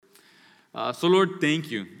So, Lord, thank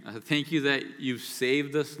you. Thank you that you've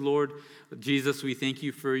saved us, Lord. Jesus, we thank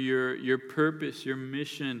you for your purpose, your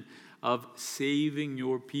mission of saving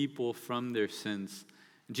your people from their sins.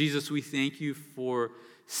 Jesus, we thank you for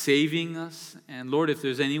saving us. And, Lord, if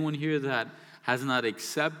there's anyone here that has not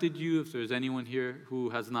accepted you, if there's anyone here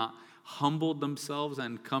who has not humbled themselves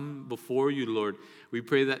and come before you, Lord, we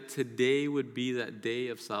pray that today would be that day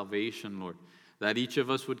of salvation, Lord. That each of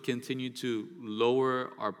us would continue to lower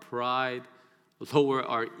our pride, lower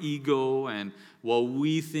our ego and what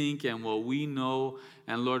we think and what we know.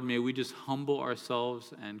 And Lord, may we just humble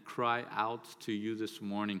ourselves and cry out to you this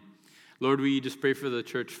morning. Lord, we just pray for the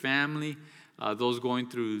church family, those going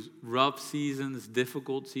through rough seasons,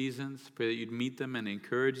 difficult seasons. Pray that you'd meet them and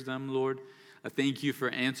encourage them, Lord. I thank you for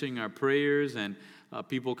answering our prayers and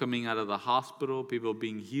people coming out of the hospital, people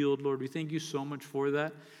being healed, Lord. We thank you so much for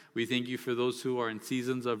that. We thank you for those who are in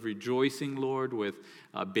seasons of rejoicing, Lord, with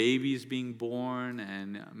babies being born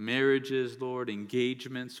and marriages, Lord,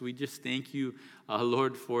 engagements. We just thank you,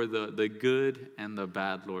 Lord, for the good and the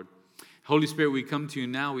bad, Lord. Holy Spirit, we come to you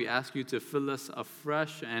now. We ask you to fill us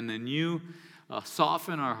afresh and anew,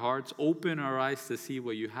 soften our hearts, open our eyes to see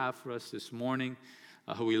what you have for us this morning.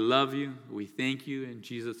 We love you. We thank you. And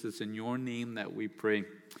Jesus, it's in your name that we pray.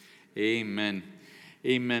 Amen.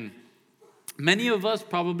 Amen. Many of us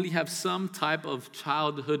probably have some type of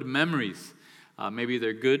childhood memories. Maybe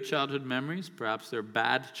they're good childhood memories. Perhaps they're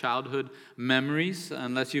bad childhood memories.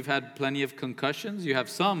 Unless you've had plenty of concussions, you have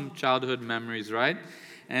some childhood memories, right?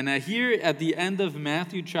 And here at the end of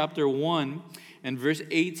Matthew chapter 1 and verse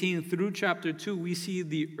 18 through chapter 2, we see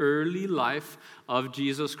the early life of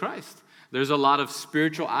Jesus Christ. There's a lot of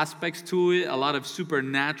spiritual aspects to it, a lot of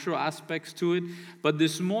supernatural aspects to it. But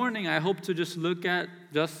this morning, I hope to just look at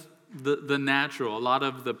just the natural, a lot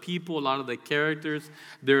of the people, a lot of the characters,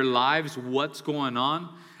 their lives, what's going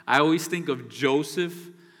on. I always think of Joseph.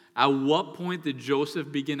 At what point did Joseph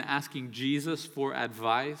begin asking Jesus for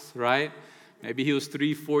advice, right? Maybe he was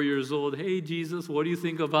 3-4 years old. Hey, Jesus, what do you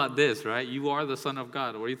think about this, right? You are the Son of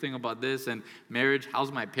God. What do you think about this? And marriage,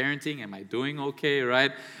 how's my parenting? Am I doing okay,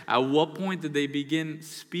 right? At what point did they begin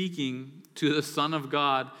speaking to the Son of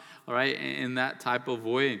God, all right, in that type of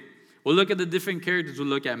way? We'll look at the different characters. We'll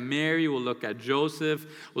look at Mary. We'll look at Joseph.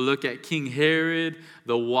 We'll look at King Herod,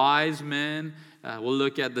 the wise men. We'll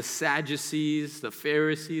look at the Sadducees, the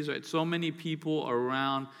Pharisees, right? So many people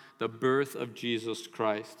around the birth of Jesus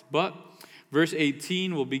Christ. But verse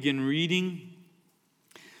 18, we'll begin reading.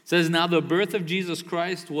 It says, "Now the birth of Jesus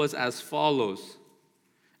Christ was as follows.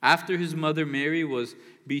 After his mother Mary was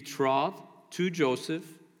betrothed to Joseph,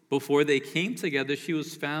 before they came together, she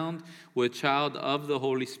was found with child of the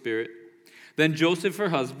Holy Spirit. Then Joseph, her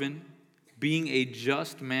husband, being a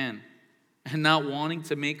just man, and not wanting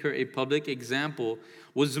to make her a public example,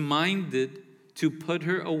 was minded to put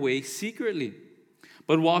her away secretly.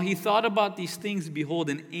 But while he thought about these things, behold,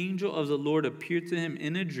 an angel of the Lord appeared to him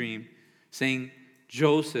in a dream, saying,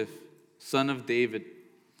 'Joseph, son of David,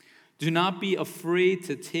 do not be afraid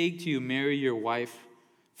to take to you Mary your wife,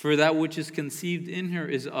 for that which is conceived in her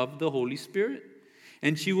is of the Holy Spirit.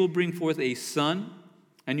 And she will bring forth a son,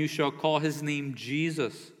 and you shall call his name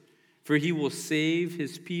Jesus, for he will save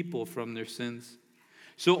his people from their sins.'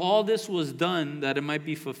 So all this was done that it might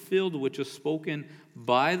be fulfilled which was spoken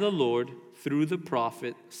by the Lord through the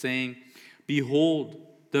prophet, saying, 'Behold,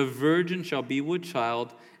 the virgin shall be with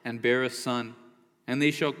child and bear a son, and they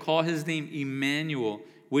shall call his name Emmanuel,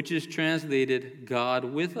 which is translated God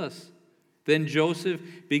with us.' Then Joseph,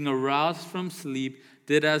 being aroused from sleep,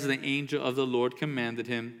 did as the angel of the Lord commanded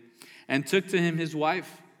him, and took to him his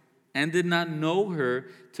wife, and did not know her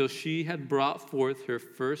till she had brought forth her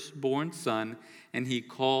firstborn son, and he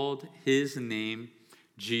called his name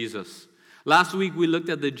Jesus." Last week we looked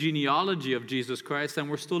at the genealogy of Jesus Christ, and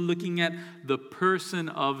we're still looking at the person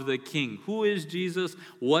of the King. Who is Jesus?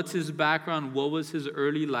 What's his background? What was his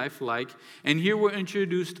early life like? And here we're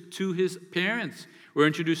introduced to his parents. We're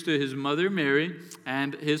introduced to his mother, Mary,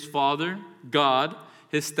 and his father, God,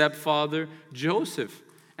 his stepfather, Joseph.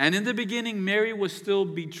 And in the beginning, Mary was still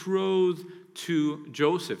betrothed to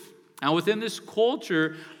Joseph. Now, within this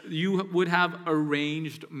culture, you would have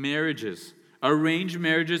arranged marriages.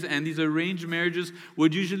 And these arranged marriages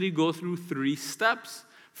would usually go through 3 steps.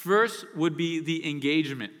 First would be the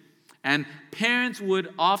engagement. And parents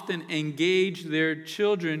would often engage their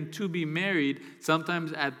children to be married,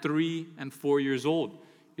 sometimes at 3 and 4 years old.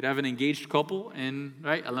 You'd have an engaged couple in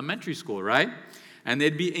elementary school, right? And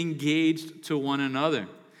they'd be engaged to one another.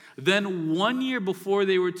 Then 1 year before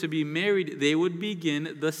they were to be married, they would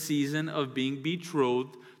begin the season of being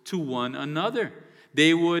betrothed to one another.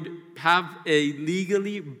 They would have a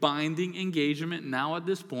legally binding engagement now at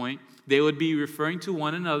this point. They would be referring to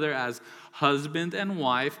one another as husband and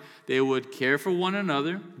wife. They would care for one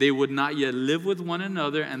another. They would not yet live with one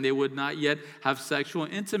another, and they would not yet have sexual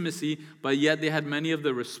intimacy, but yet they had many of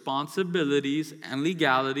the responsibilities and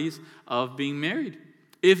legalities of being married.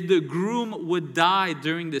 If the groom would die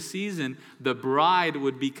during the season, the bride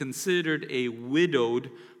would be considered a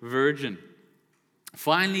widowed virgin.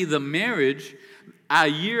 Finally, the marriage, a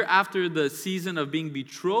year after the season of being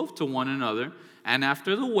betrothed to one another, and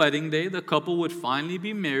after the wedding day, the couple would finally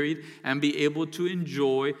be married and be able to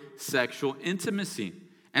enjoy sexual intimacy.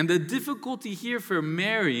 And the difficulty here for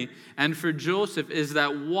Mary and for Joseph is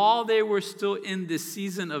that while they were still in this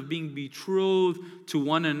season of being betrothed to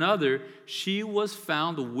one another, she was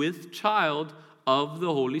found with child of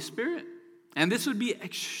the Holy Spirit. And this would be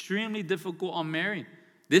extremely difficult on Mary.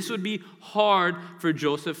 This would be hard for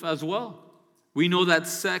Joseph as well. We know that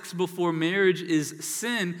sex before marriage is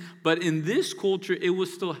sin, but in this culture, it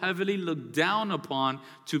was still heavily looked down upon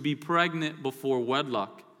to be pregnant before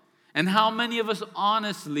wedlock. And how many of us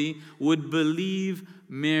honestly would believe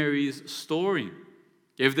Mary's story?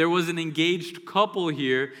 If there was an engaged couple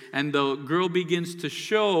here and the girl begins to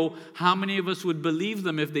show, how many of us would believe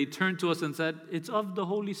them if they turned to us and said, it's of the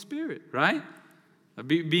Holy Spirit, right?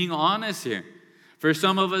 Being honest here. For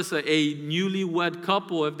some of us, a newlywed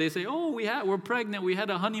couple, if they say, oh, we're pregnant, we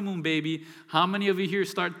had a honeymoon baby, how many of you here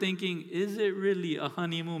start thinking, is it really a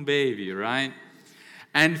honeymoon baby, right?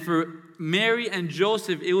 And for Mary and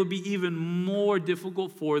Joseph, it would be even more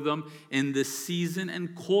difficult for them in the season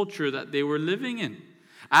and culture that they were living in.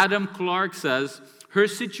 Adam Clarke says, her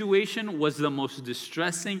situation was the most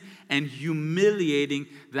distressing and humiliating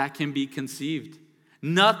that can be conceived.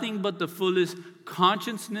 Nothing but the fullest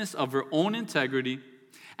consciousness of her own integrity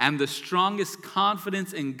and the strongest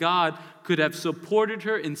confidence in God could have supported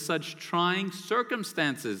her in such trying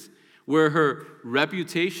circumstances where her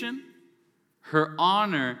reputation, her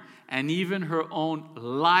honor, and even her own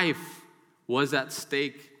life was at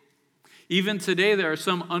stake. Even today, there are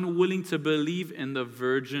some unwilling to believe in the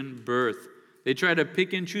virgin birth. They try to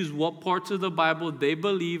pick and choose what parts of the Bible they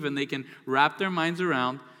believe and they can wrap their minds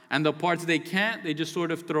around, and the parts they can't, they just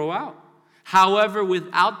sort of throw out. However,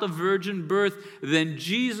 without the virgin birth, then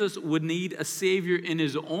Jesus would need a Savior in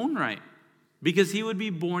his own right, because he would be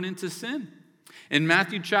born into sin. In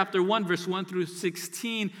Matthew chapter 1, verse 1 through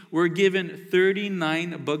 16, we're given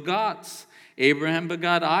 39 begots. Abraham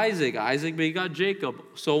begot Isaac, Isaac begot Jacob,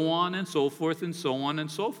 so on and so forth, and so on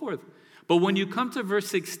and so forth. But when you come to verse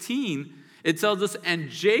 16, it tells us, and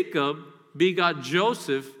Jacob begot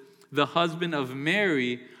Joseph, the husband of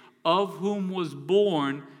Mary, of whom was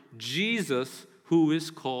born Jesus, who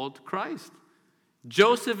is called Christ.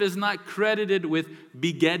 Joseph is not credited with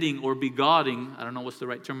begetting or begotten. I don't know what's the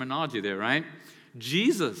right terminology there, right?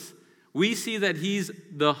 Jesus. We see that he's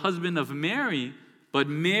the husband of Mary, but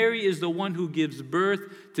Mary is the one who gives birth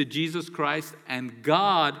to Jesus Christ, and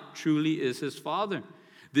God truly is his father.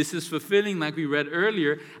 This is fulfilling, like we read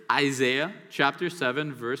earlier, Isaiah chapter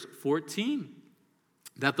 7, verse 14,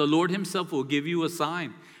 that the Lord himself will give you a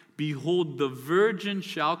sign. Behold, the virgin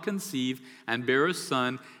shall conceive and bear a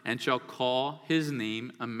son, and shall call his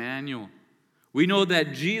name Emmanuel. We know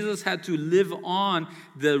that Jesus had to live on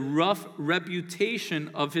the rough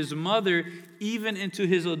reputation of his mother even into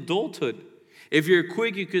his adulthood. If you're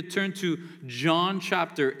quick, you could turn to John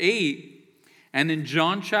chapter 8. And in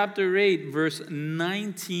John chapter 8, verse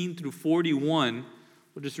 19 through 41,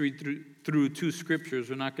 we'll just read through two scriptures.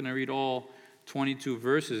 We're not going to read all 22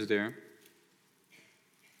 verses there.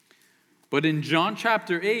 But in John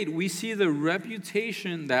chapter 8, we see the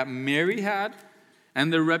reputation that Mary had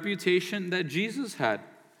and the reputation that Jesus had.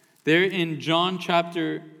 There in John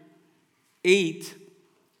chapter 8,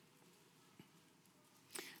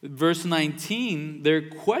 verse 19, they're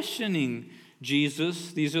questioning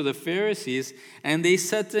Jesus. These are the Pharisees. And they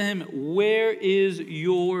said to him, "Where is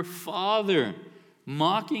your father?"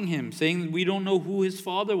 Mocking him, saying, "We don't know who his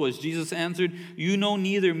father was." Jesus answered, "You know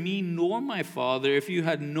neither me nor my Father. If you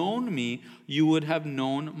had known me, you would have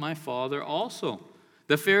known my Father also."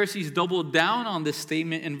 The Pharisees doubled down on this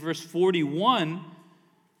statement in verse 41.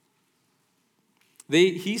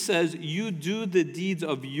 He says, "You do the deeds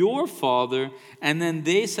of your father." And then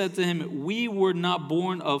they said to him, "We were not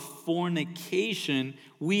born of fornication.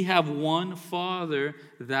 We have one Father,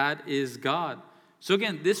 that is God." So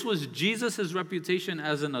again, this was Jesus' reputation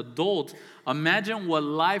as an adult. Imagine what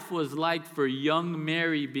life was like for young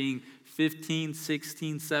Mary being 15,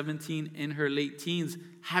 16, 17, in her late teens,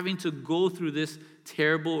 having to go through this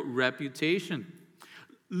terrible reputation.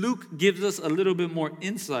 Luke gives us a little bit more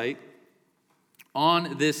insight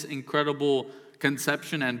on this incredible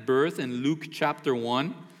conception and birth in Luke chapter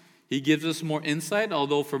 1. He gives us more insight,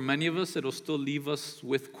 although for many of us it'll still leave us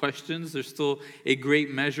with questions. There's still a great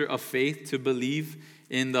measure of faith to believe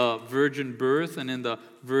in the virgin birth and in the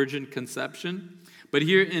virgin conception. But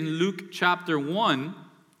here in Luke chapter 1,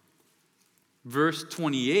 verse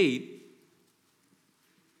 28,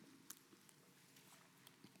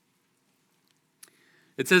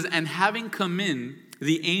 it says, "And having come in,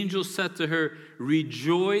 the angel said to her,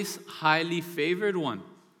 'Rejoice, highly favored one.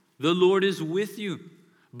 The Lord is with you.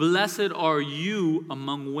 Blessed are you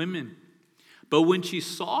among women.' But when she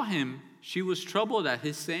saw him, she was troubled at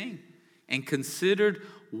his saying, and considered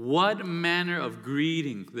what manner of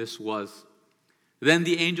greeting this was. Then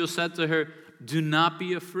the angel said to her, 'Do not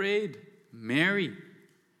be afraid, Mary,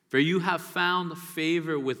 for you have found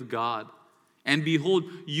favor with God. And behold,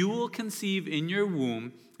 you will conceive in your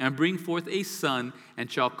womb and bring forth a son, and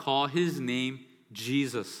shall call his name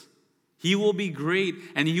Jesus. He will be great,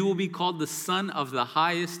 and he will be called the Son of the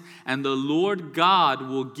Highest, and the Lord God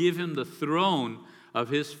will give him the throne of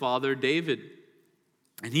his father David.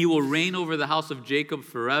 And he will reign over the house of Jacob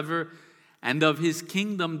forever, and of his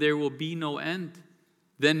kingdom there will be no end.'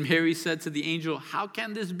 Then Mary said to the angel, 'How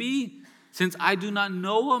can this be, since I do not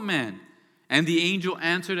know a man?' And the angel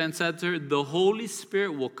answered and said to her, 'The Holy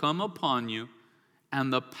Spirit will come upon you,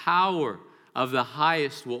 and the power of the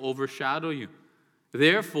Highest will overshadow you.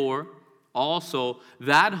 Therefore, also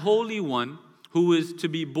that Holy One who is to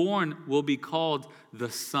be born will be called the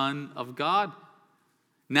Son of God.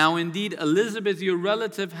 Now indeed, Elizabeth, your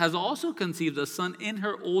relative, has also conceived a son in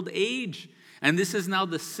her old age, and this is now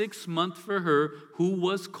the 6th month for her who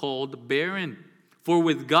was called barren. For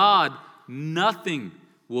with God nothing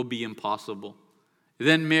will be impossible.'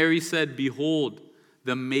 Then Mary said, 'Behold,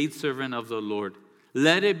 the maidservant of the Lord.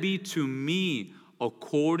 Let it be to me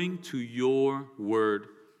according to your word.'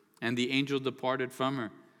 And the angel departed from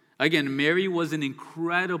her." Again, Mary was an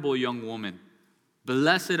incredible young woman,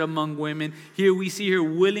 blessed among women. Here we see her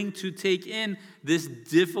willing to take in this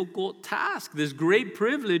difficult task, this great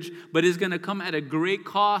privilege, but it's going to come at a great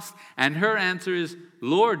cost. And her answer is,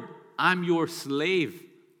 "Lord, I'm your slave.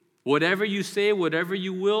 Whatever you say, whatever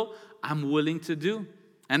you will, I'm willing to do."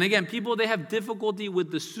 And again, people, they have difficulty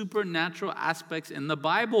with the supernatural aspects in the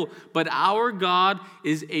Bible, but our God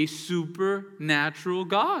is a supernatural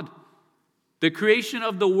God. The creation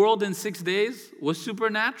of the world in 6 days was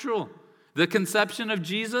supernatural. The conception of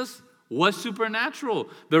Jesus was supernatural.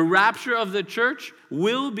 The rapture of the church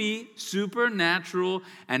will be supernatural,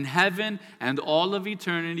 and heaven and all of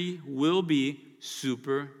eternity will be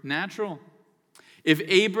supernatural. If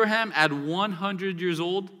Abraham at 100 years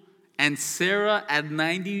old and Sarah at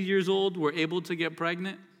 90 years old were able to get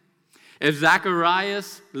pregnant, if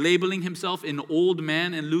Zacharias, labeling himself an old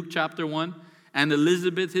man in Luke chapter 1, and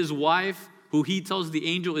Elizabeth, his wife, who he tells the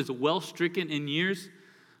angel is well-stricken in years.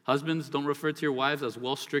 Husbands, don't refer to your wives as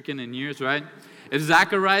well-stricken in years, right? If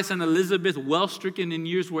Zacharias and Elizabeth, well-stricken in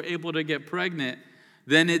years, were able to get pregnant,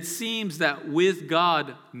 then it seems that with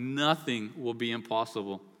God, nothing will be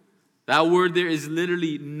impossible. That word there is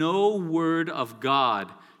literally, no word of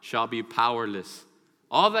God shall be powerless.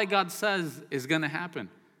 All that God says is going to happen.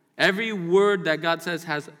 Every word that God says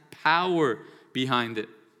has power behind it.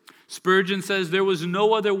 Spurgeon says there was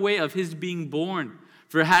no other way of his being born.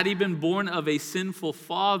 For had he been born of a sinful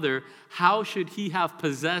father, how should he have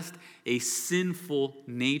possessed a sinful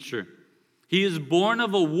nature? He is born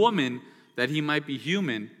of a woman that he might be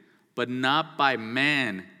human, but not by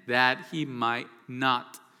man that he might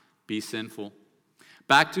not be sinful.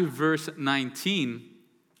 Back to verse 19.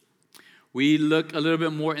 We look a little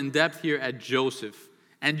bit more in depth here at Joseph.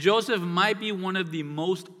 And Joseph might be one of the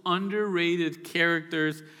most underrated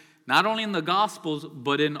characters, not only in the Gospels,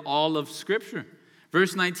 but in all of Scripture.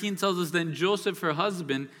 Verse 19 tells us, "Then Joseph, her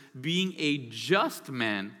husband, being a just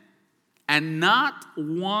man, and not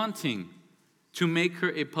wanting to make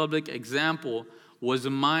her a public example, was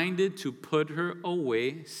minded to put her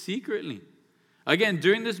away secretly." Again,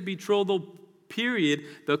 during this betrothal period,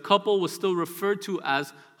 the couple was still referred to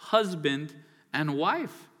as husband and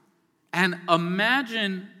wife. And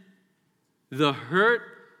imagine the hurt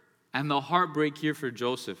and the heartbreak here for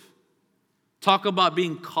Joseph. Talk about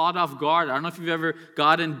being caught off guard. I don't know if you've ever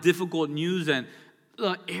gotten difficult news and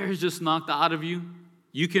the air is just knocked out of you.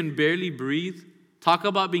 You can barely breathe. Talk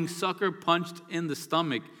about being sucker punched in the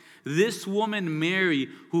stomach. This woman, Mary,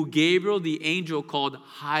 who Gabriel the angel called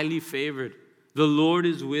highly favored. The Lord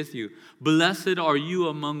is with you. Blessed are you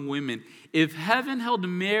among women. If heaven held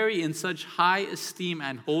Mary in such high esteem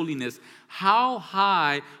and holiness, how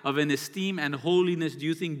high of an esteem and holiness do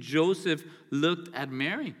you think Joseph looked at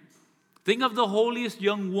Mary? Think of the holiest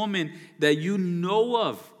young woman that you know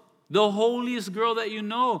of, the holiest girl that you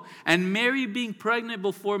know. And Mary being pregnant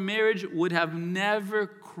before marriage would have never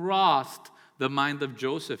crossed the mind of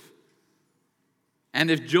Joseph.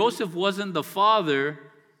 And if Joseph wasn't the father,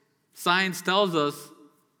 science tells us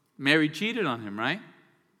Mary cheated on him, right?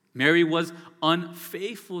 Mary was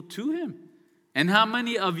unfaithful to him. And how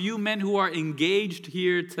many of you men who are engaged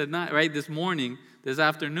here tonight, right, this morning, this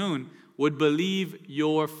afternoon, would believe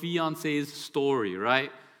your fiance's story,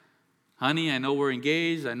 right? Honey, I know we're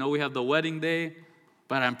engaged. I know we have the wedding day,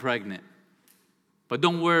 but I'm pregnant. But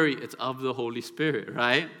don't worry, it's of the Holy Spirit,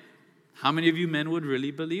 right? How many of you men would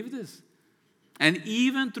really believe this? And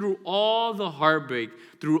even through all the heartbreak,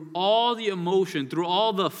 through all the emotion, through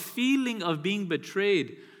all the feeling of being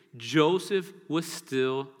betrayed, Joseph was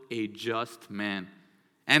still a just man.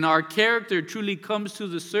 And our character truly comes to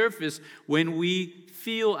the surface when we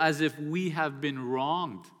feel as if we have been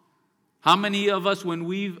wronged. How many of us, when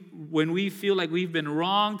we feel like we've been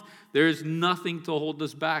wronged, there's nothing to hold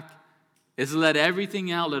us back? It's let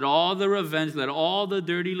everything out, let all the revenge, let all the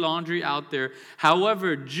dirty laundry out there.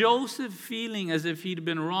 However, Joseph, feeling as if he'd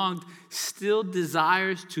been wronged, still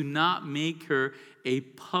desires to not make her a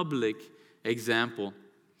public example.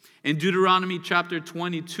 In Deuteronomy chapter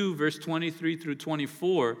 22, verse 23 through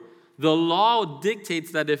 24, the law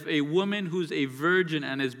dictates that if a woman who's a virgin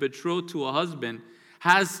and is betrothed to a husband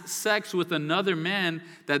has sex with another man,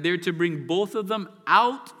 that they're to bring both of them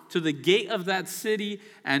out to the gate of that city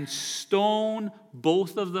and stone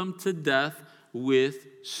both of them to death with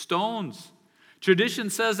stones. Tradition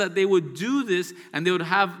says that they would do this and they would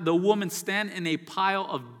have the woman stand in a pile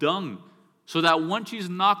of dung, so that once she's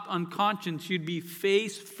knocked unconscious, she'd be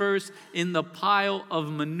face first in the pile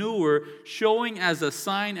of manure, showing as a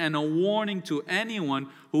sign and a warning to anyone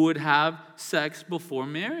who would have sex before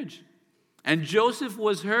marriage. And Joseph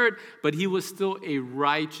was hurt, but he was still a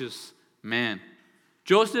righteous man.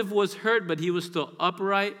 Joseph was hurt, but he was still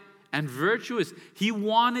upright and virtuous. He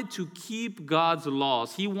wanted to keep God's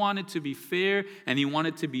laws. He wanted to be fair and he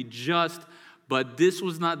wanted to be just, but this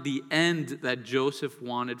was not the end that Joseph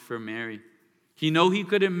wanted for Mary. He knew he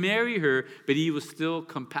couldn't marry her, but he was still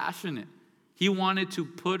compassionate. He wanted to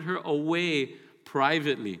put her away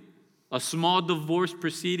privately. A small divorce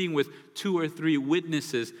proceeding with 2 or 3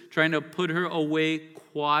 witnesses, trying to put her away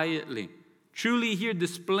quietly. Truly here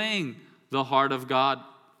displaying the heart of God.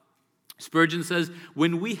 Spurgeon says,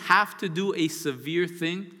 when we have to do a severe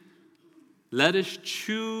thing, let us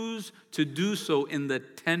choose to do so in the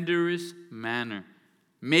tenderest manner.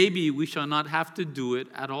 Maybe we shall not have to do it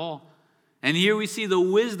at all. And here we see the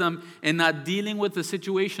wisdom in not dealing with the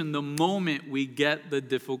situation the moment we get the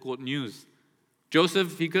difficult news.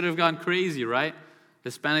 Joseph, he could have gone crazy, right?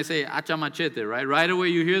 Hispanics say, hacha machete, right? Right away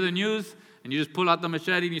you hear the news and you just pull out the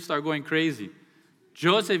machete and you start going crazy.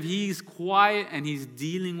 Joseph, he's quiet and he's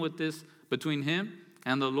dealing with this between him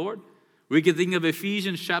and the Lord. We can think of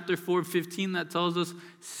Ephesians chapter 4:15 that tells us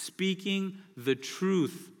speaking the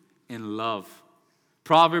truth in love.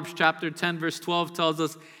 Proverbs chapter 10 verse 12 tells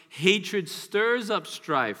us hatred stirs up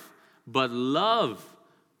strife, but love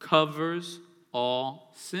covers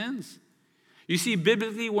all sins. You see,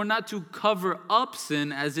 biblically, we're not to cover up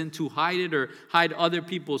sin as in to hide it or hide other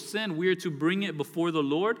people's sin. We are to bring it before the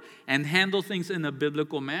Lord and handle things in a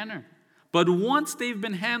biblical manner. But once they've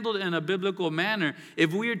been handled in a biblical manner,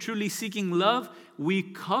 if we are truly seeking love, we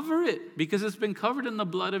cover it because it's been covered in the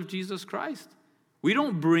blood of Jesus Christ. We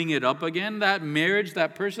don't bring it up again. That marriage,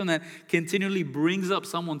 that person that continually brings up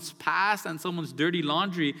someone's past and someone's dirty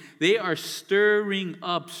laundry, they are stirring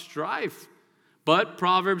up strife. But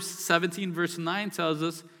Proverbs 17 verse 9 tells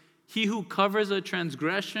us, he who covers a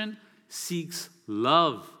transgression seeks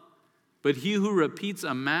love, but he who repeats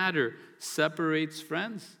a matter separates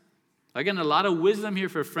friends. Again, a lot of wisdom here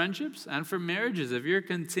for friendships and for marriages. If you're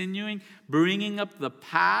continuing bringing up the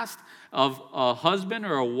past of a husband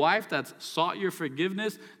or a wife that's sought your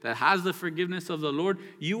forgiveness, that has the forgiveness of the Lord,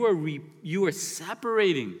 you are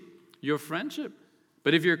separating your friendship.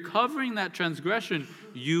 But if you're covering that transgression,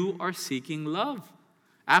 you are seeking love.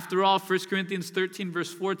 After all, 1 Corinthians 13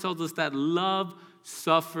 verse 4 tells us that love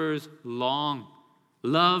suffers long.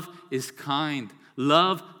 Love is kind.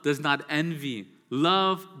 Love does not envy.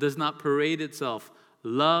 Love does not parade itself.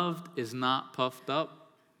 Love is not puffed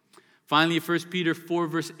up. Finally, 1 Peter 4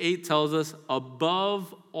 verse 8 tells us,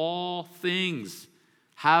 above all things,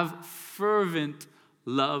 have fervent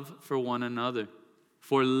love for one another.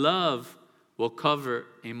 For love will cover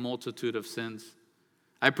a multitude of sins.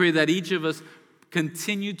 I pray that each of us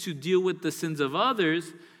continue to deal with the sins of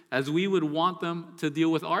others as we would want them to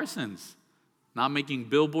deal with our sins. Not making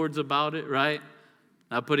billboards about it, right?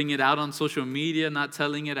 not putting it out on social media, not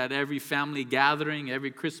telling it at every family gathering,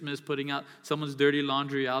 every Christmas, putting out someone's dirty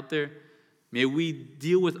laundry out there. May we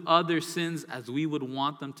deal with other sins as we would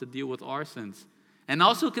want them to deal with our sins. And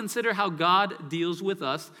also consider how God deals with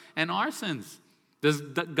us and our sins. Does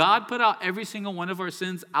God put out every single one of our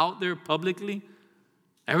sins out there publicly?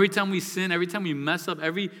 Every time we sin, every time we mess up,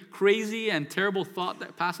 every crazy and terrible thought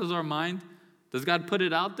that passes our mind, does God put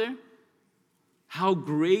it out there? How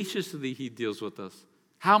graciously He deals with us.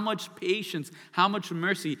 How much patience, how much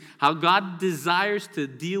mercy, how God desires to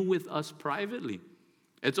deal with us privately.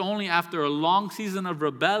 It's only after a long season of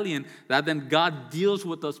rebellion that then God deals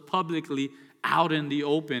with us publicly out in the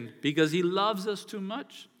open because He loves us too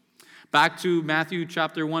much. Back to Matthew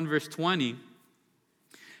chapter 1, verse 20. It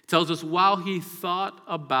tells us, while He thought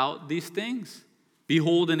about these things,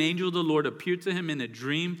 behold, an angel of the Lord appeared to him in a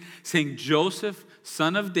dream, saying, Joseph,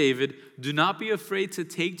 son of David, do not be afraid to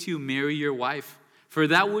take to you Mary your wife, for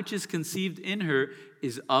that which is conceived in her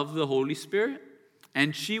is of the Holy Spirit.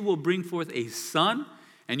 And she will bring forth a son,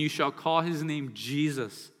 and you shall call his name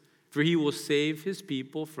Jesus, for he will save his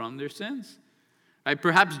people from their sins. Right?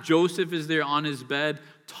 Perhaps Joseph is there on his bed,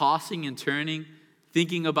 tossing and turning,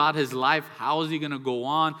 thinking about his life. How is he going to go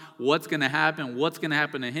on? What's going to happen? What's going to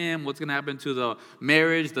happen to him? What's going to happen to the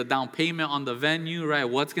marriage, the down payment on the venue, right?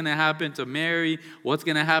 What's going to happen to Mary? What's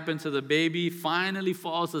going to happen to the baby? Finally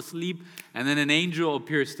falls asleep, and then an angel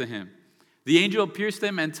appears to him. The angel appears to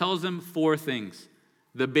him and tells him 4 things.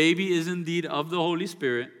 The baby is indeed of the Holy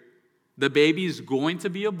Spirit. The baby is going to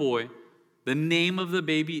be a boy. The name of the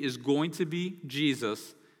baby is going to be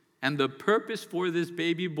Jesus. And the purpose for this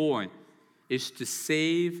baby boy is to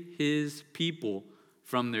save his people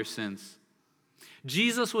from their sins.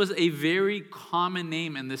 Jesus was a very common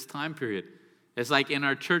name in this time period. It's like in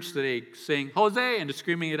our church today saying Jose and just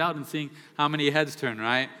screaming it out and seeing how many heads turn,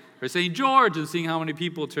 right? Or saying George and seeing how many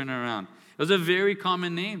people turn around. It was a very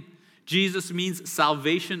common name. Jesus means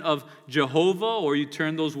salvation of Jehovah, or you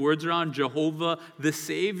turn those words around, Jehovah the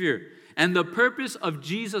Savior. And the purpose of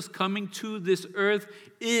Jesus coming to this earth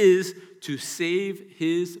is to save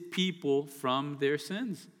his people from their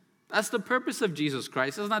sins. That's the purpose of Jesus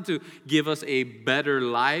Christ. It's not to give us a better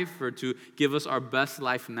life or to give us our best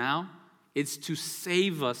life now. It's to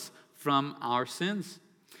save us from our sins.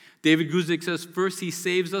 David Guzik says, first he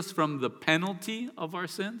saves us from the penalty of our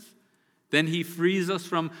sins. Then he frees us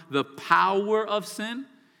from the power of sin.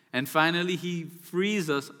 And finally, he frees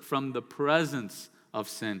us from the presence of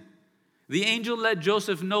sin. The angel let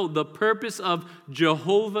Joseph know the purpose of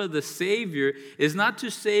Jehovah the Savior is not to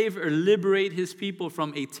save or liberate his people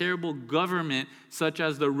from a terrible government such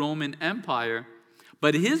as the Roman Empire,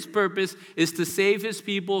 but his purpose is to save his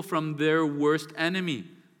people from their worst enemy,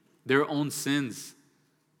 their own sins.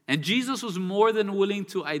 And Jesus was more than willing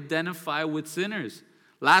to identify with sinners.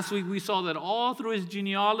 Last week we saw that all through his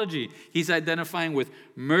genealogy, he's identifying with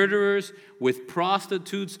murderers, with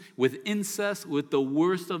prostitutes, with incest, with the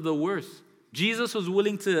worst of the worst. Jesus was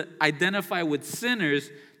willing to identify with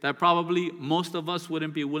sinners that probably most of us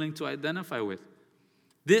wouldn't be willing to identify with.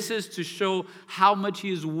 This is to show how much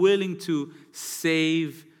he is willing to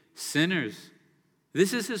save sinners.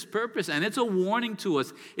 This is his purpose, and it's a warning to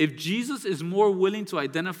us. If Jesus is more willing to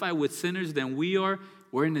identify with sinners than we are,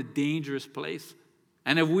 we're in a dangerous place.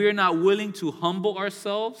 And if we are not willing to humble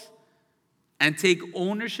ourselves and take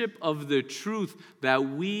ownership of the truth that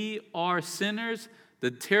we are sinners, the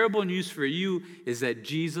terrible news for you is that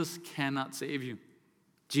Jesus cannot save you.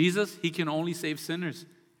 Jesus, he can only save sinners.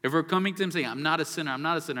 If we're coming to him saying, I'm not a sinner, I'm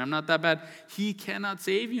not that bad, he cannot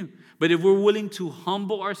save you. But if we're willing to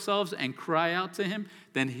humble ourselves and cry out to him,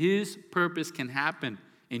 then his purpose can happen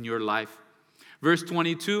in your life. Verse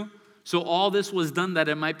 22, so all this was done that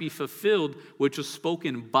it might be fulfilled, which was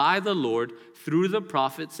spoken by the Lord through the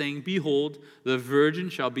prophet, saying, behold, the virgin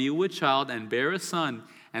shall be with child and bear a son,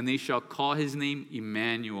 and they shall call his name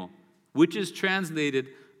Emmanuel, which is translated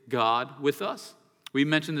God with us. We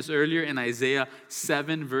mentioned this earlier in Isaiah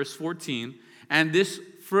 7, verse 14. And this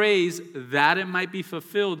phrase, that it might be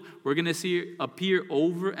fulfilled, we're going to see it appear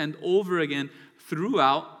over and over again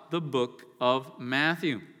throughout the book of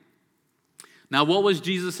Matthew. Now, what was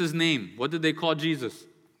Jesus' name? What did they call Jesus?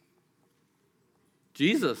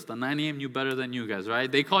 Jesus. The 9 a.m. knew better than you guys, right?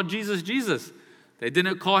 They called Jesus, Jesus. They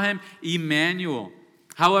didn't call him Emmanuel.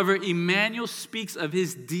 However, Emmanuel speaks of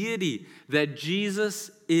his deity, that Jesus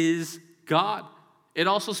is God. It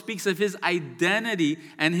also speaks of his identity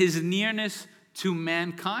and his nearness to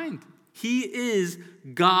mankind. He is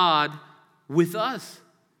God with us.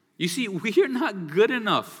 You see, we are not good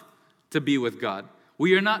enough to be with God.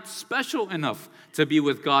 We are not special enough to be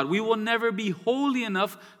with God. We will never be holy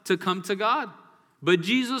enough to come to God. But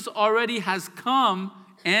Jesus already has come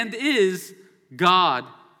and is God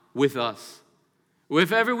with us.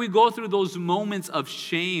 If ever we go through those moments of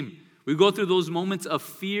shame, we go through those moments of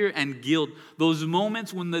fear and guilt, those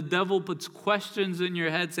moments when the devil puts questions in your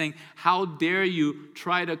head saying, how dare you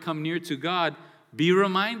try to come near to God? Be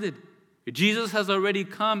reminded, Jesus has already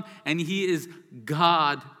come and he is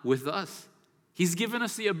God with us. He's given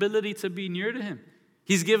us the ability to be near to him.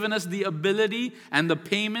 He's given us the ability and the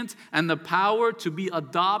payment and the power to be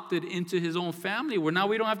adopted into his own family, where now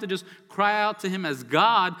we don't have to just cry out to him as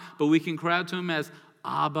God, but we can cry out to him as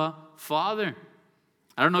Abba, Father.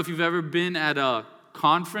 I don't know if you've ever been at a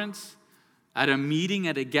conference, at a meeting,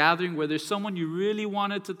 at a gathering where there's someone you really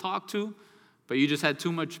wanted to talk to, but you just had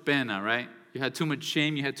too much pena, right? You had too much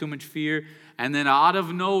shame, you had too much fear, and then out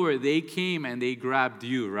of nowhere, they came and they grabbed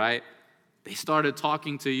you, right? They started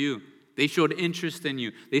talking to you. They showed interest in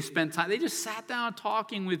you. They spent time. They just sat down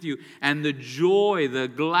talking with you. And the joy, the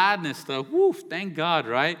gladness, the woof, thank God,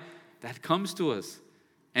 right? That comes to us.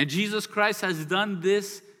 And Jesus Christ has done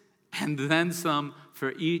this and then some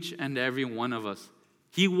for each and every one of us.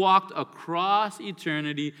 He walked across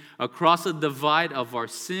eternity, across a divide of our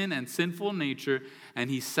sin and sinful nature, and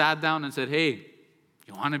he sat down and said, hey,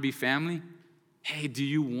 you want to be family? Hey, do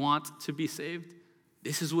you want to be saved?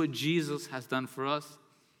 This is what Jesus has done for us.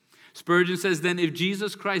 Spurgeon says, then if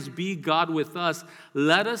Jesus Christ be God with us,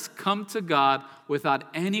 let us come to God without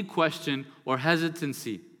any question or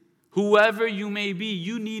hesitancy. Whoever you may be,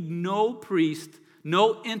 you need no priest,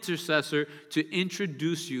 no intercessor to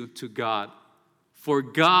introduce you to God. For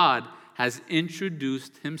God has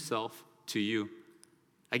introduced himself to you.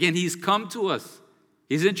 Again, he's come to us.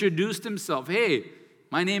 He's introduced himself. Hey,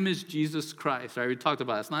 my name is Jesus Christ. Right? We talked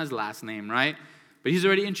about it. It's not his last name, right? But he's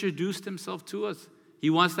already introduced himself to us. He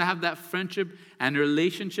wants to have that friendship and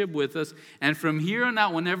relationship with us. And from here on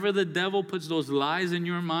out, whenever the devil puts those lies in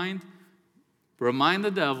your mind, remind the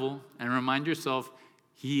devil and remind yourself,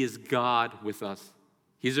 he is God with us.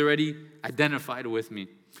 He's already identified with me.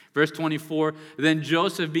 Verse 24, then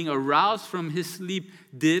Joseph, being aroused from his sleep,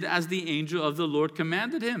 did as the angel of the Lord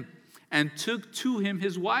commanded him, and took to him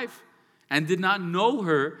his wife, and did not know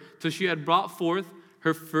her till she had brought forth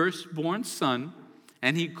her firstborn son,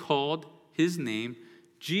 and he called his name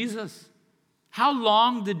Jesus. How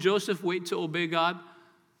long did Joseph wait to obey God?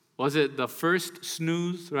 Was it the first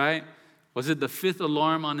snooze, right? Was it the fifth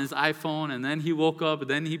alarm on his iPhone, and then he woke up, and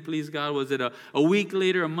then he pleased God? Was it a week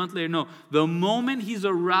later, a month later? No. The moment he's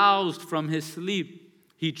aroused from his sleep,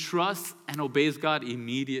 he trusts and obeys God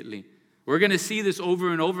immediately. We're going to see this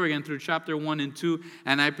over and over again through chapter 1 and 2,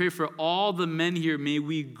 and I pray for all the men here, may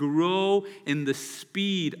we grow in the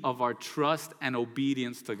speed of our trust and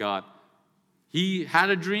obedience to God. He had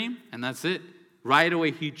a dream, and that's it. Right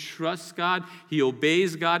away, he trusts God. He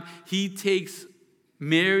obeys God. He takes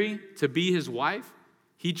Mary to be his wife.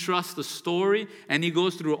 He trusts the story, and he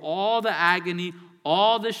goes through all the agony,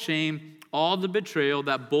 all the shame, all the betrayal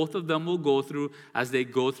that both of them will go through as they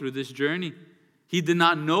go through this journey. He did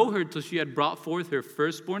not know her till she had brought forth her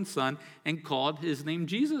firstborn son and called his name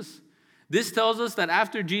Jesus. This tells us that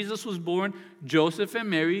after Jesus was born, Joseph and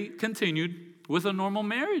Mary continued with a normal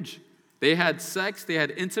marriage. They had sex, they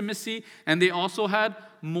had intimacy, and they also had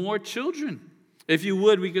more children. If you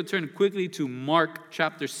would, we could turn quickly to Mark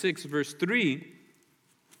chapter 6, verse 3.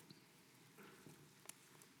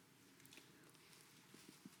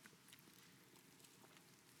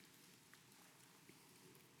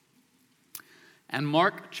 And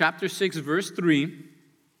Mark chapter 6, verse 3,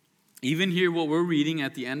 even here what we're reading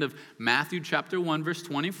at the end of Matthew chapter 1, verse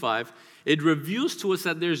 25, it reveals to us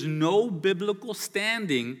that there's no biblical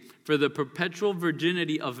standing for the perpetual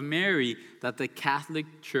virginity of Mary that the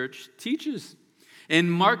Catholic Church teaches. In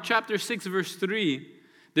Mark chapter 6, verse 3,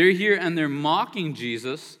 they're here and they're mocking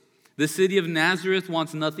Jesus. The city of Nazareth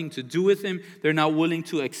wants nothing to do with him. They're not willing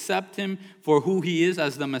to accept him for who he is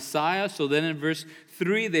as the Messiah. So then in verse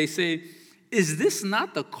 3, they say, is this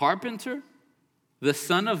not the carpenter, the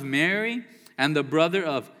son of Mary, and the brother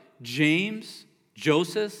of James,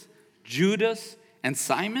 Joseph, Judas, and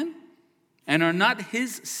Simon? And are not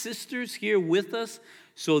his sisters here with us?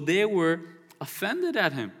 So they were offended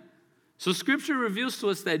at him. So Scripture reveals to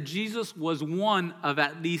us that Jesus was one of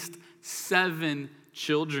at least 7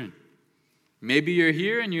 children. Maybe you're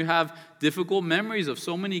here and you have difficult memories of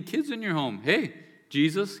so many kids in your home. Hey,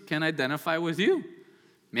 Jesus can identify with you.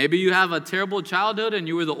 Maybe you have a terrible childhood and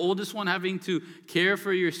you were the oldest one having to care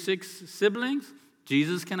for your 6 siblings.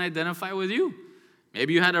 Jesus can identify with you.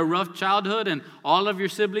 Maybe you had a rough childhood and all of your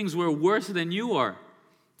siblings were worse than you are.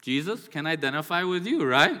 Jesus can identify with you,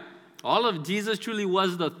 right? Jesus truly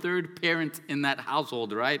was the third parent in that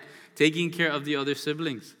household, right? Taking care of the other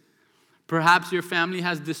siblings. Perhaps your family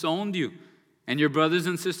has disowned you, and your brothers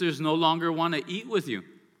and sisters no longer want to eat with you.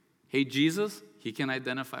 Hey, Jesus, he can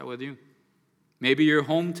identify with you. Maybe your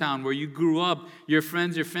hometown where you grew up, your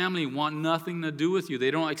friends, your family want nothing to do with you. They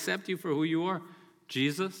don't accept you for who you are.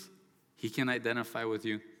 Jesus, he can identify with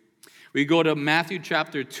you. We go to Matthew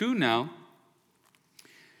chapter 2 now.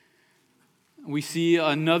 We see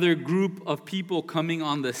another group of people coming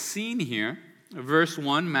on the scene here. Verse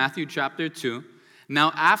 1, Matthew chapter 2.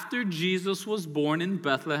 Now after Jesus was born in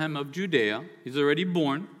Bethlehem of Judea, he's already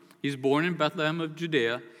born. He's born in Bethlehem of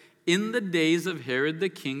Judea. In the days of Herod the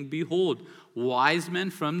king, behold, wise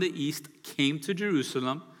men from the east came to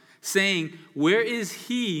Jerusalem, saying, where is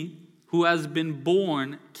he who has been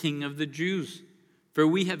born King of the Jews? For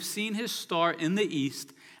we have seen his star in the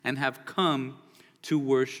east and have come to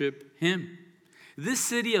worship him. This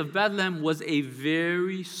city of Bethlehem was a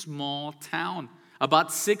very small town,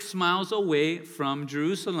 about 6 miles away from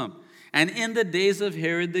Jerusalem. And in the days of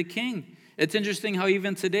Herod the king, it's interesting how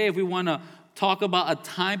even today, if we want to talk about a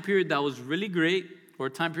time period that was really great or a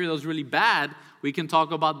time period that was really bad, we can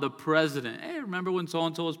talk about the president. Hey, remember when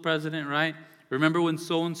so-and-so was president, right? Remember when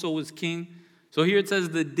so-and-so was king? So here it says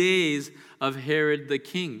the days of Herod the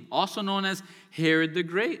king, also known as Herod the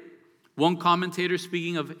Great. One commentator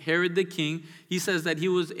speaking of Herod the king, he says that he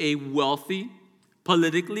was a wealthy,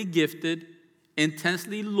 politically gifted,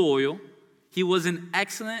 intensely loyal. He was an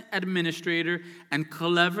excellent administrator and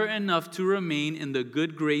clever enough to remain in the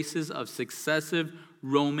good graces of successive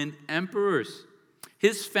Roman emperors.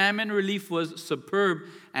 His famine relief was superb,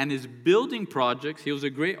 and his building projects, he was a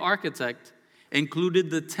great architect, included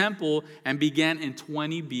the temple and began in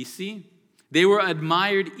 20 BC. They were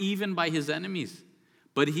admired even by his enemies.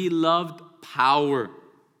 But he loved power,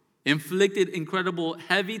 inflicted incredible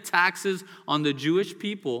heavy taxes on the Jewish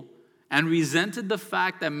people, and resented the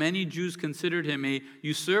fact that many Jews considered him a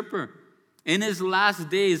usurper. In his last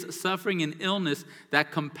days, suffering an illness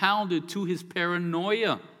that compounded to his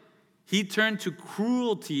paranoia, he turned to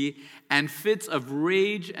cruelty and fits of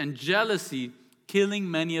rage and jealousy,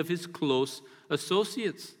 killing many of his close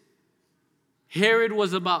associates. Herod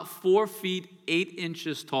was about 4 feet 8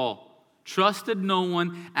 inches tall, trusted no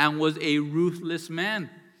one, and was a ruthless man.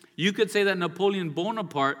 You could say that Napoleon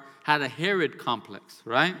Bonaparte had a Herod complex,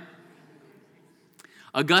 right?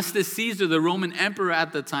 Augustus Caesar, the Roman emperor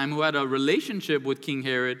at the time, who had a relationship with King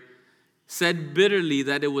Herod, said bitterly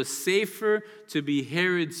that it was safer to be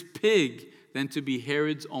Herod's pig than to be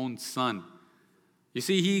Herod's own son. You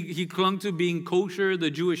see, he clung to being kosher, the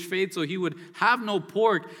Jewish faith, so he would have no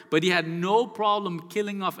pork, but he had no problem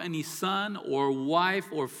killing off any son or wife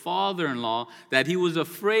or father-in-law that he was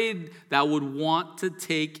afraid that would want to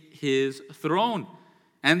take his throne.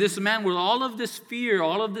 And this man, with all of this fear,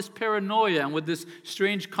 all of this paranoia, and with this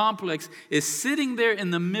strange complex, is sitting there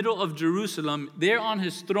in the middle of Jerusalem, there on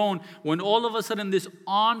his throne, when all of a sudden this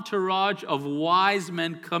entourage of wise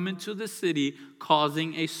men come into the city,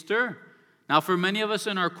 causing a stir. Now, for many of us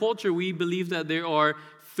in our culture, we believe that there are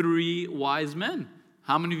 3 wise men.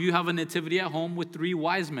 How many of you have a nativity at home with 3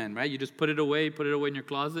 wise men, right? You just put it away in your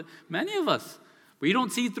closet. Many of us. But you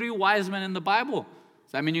don't see 3 wise men in the Bible.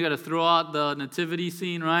 Does that mean you got to throw out the nativity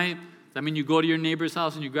scene, right? Does that mean you go to your neighbor's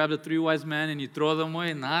house and you grab the 3 wise men and you throw them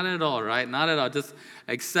away? Not at all, right? Not at all. Just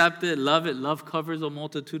accept it, love it. Love covers a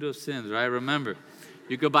multitude of sins, right? Remember,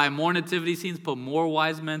 you could buy more nativity scenes, put more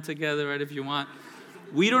wise men together, right, if you want.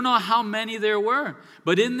 We don't know how many there were.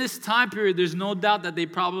 But in this time period, there's no doubt that they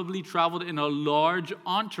probably traveled in a large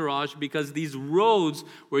entourage because these roads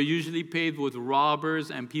were usually paved with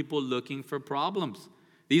robbers and people looking for problems.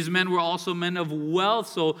 These men were also men of wealth,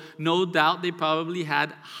 so no doubt they probably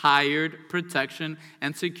had hired protection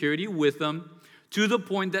and security with them, to the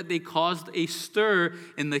point that they caused a stir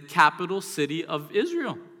in the capital city of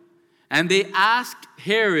Israel. And they asked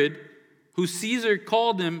Herod, who Caesar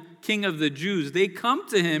called him King of the Jews, they come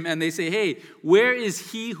to him and they say, hey, where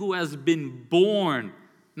is he who has been born?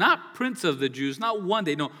 Not Prince of the Jews, not one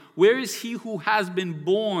day, no. Where is he who has been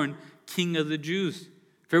born King of the Jews?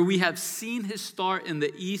 For we have seen his star in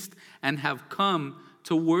the east and have come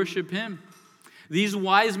to worship him. These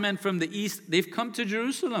wise men from the east, they've come to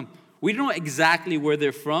Jerusalem. We don't know exactly where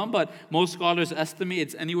they're from, but most scholars estimate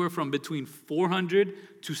it's anywhere from between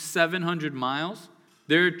 400 to 700 miles.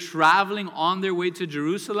 They're traveling on their way to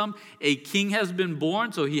Jerusalem. A king has been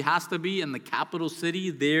born, so he has to be in the capital city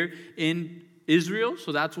there in Israel.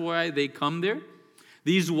 So that's why they come there.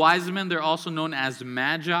 These wise men, they're also known as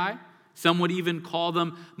magi. Some would even call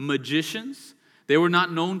them magicians. They were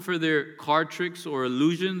not known for their card tricks or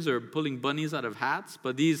illusions or pulling bunnies out of hats,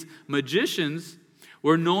 but these magicians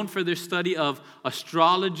were known for their study of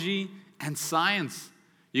astrology and science.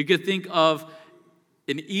 You could think of,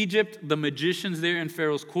 in Egypt, the magicians there in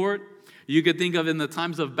Pharaoh's court. You could think of, in the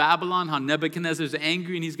times of Babylon, how Nebuchadnezzar's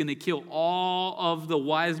angry and he's going to kill all of the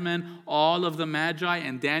wise men, all of the magi,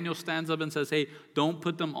 and Daniel stands up and says, hey, don't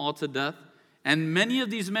put them all to death. And many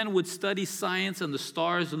of these men would study science and the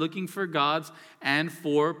stars, looking for gods and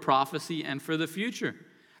for prophecy and for the future.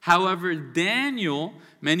 However, Daniel,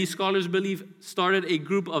 many scholars believe, started a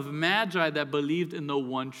group of magi that believed in the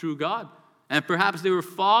one true God. And perhaps they were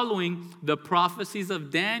following the prophecies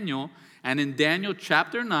of Daniel. And in Daniel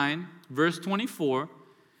chapter 9, verse 24,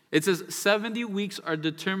 it says, 70 weeks are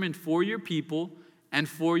determined for your people and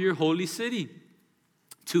for your holy city,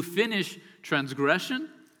 to finish transgression,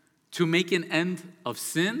 to make an end of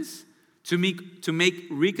sins, to make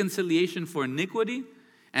reconciliation for iniquity,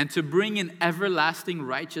 and to bring in everlasting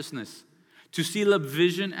righteousness, to seal up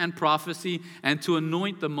vision and prophecy, and to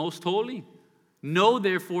anoint the most holy. Know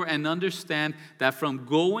therefore and understand that from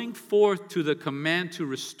going forth to the command to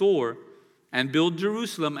restore and build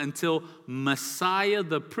Jerusalem until Messiah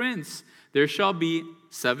the Prince, there shall be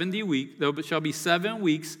 7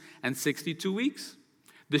 weeks and 62 weeks.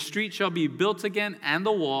 The street shall be built again and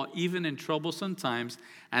the wall, even in troublesome times.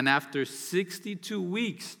 And after 62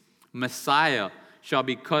 weeks, Messiah shall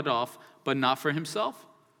be cut off, but not for himself.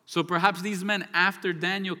 So perhaps these men, after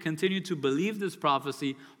Daniel, continued to believe this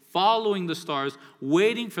prophecy, following the stars,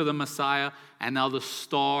 waiting for the Messiah, and now the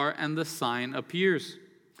star and the sign appears.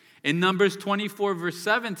 In Numbers 24, verse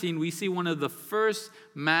 17, we see one of the first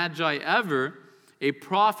magi ever, a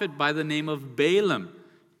prophet by the name of Balaam,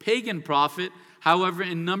 pagan prophet. However,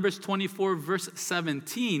 in Numbers 24, verse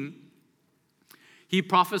 17, he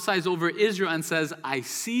prophesies over Israel and says, I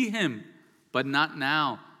see him, but not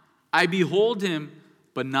now. I behold him,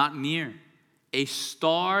 but not near. A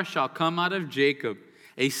star shall come out of Jacob.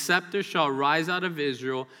 A scepter shall rise out of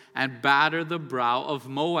Israel and batter the brow of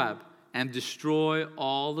Moab and destroy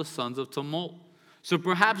all the sons of tumult. So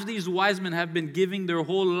perhaps these wise men have been giving their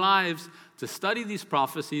whole lives to study these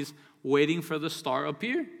prophecies, waiting for the star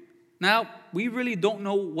appear. Now, we really don't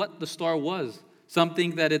know what the star was. Some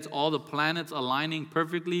think that it's all the planets aligning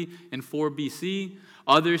perfectly in 4 BC.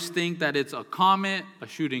 Others think that it's a comet, a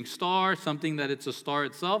shooting star, something that it's a star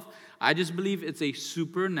itself. I just believe it's a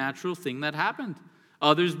supernatural thing that happened.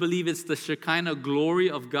 Others believe it's the Shekinah glory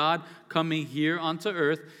of God coming here onto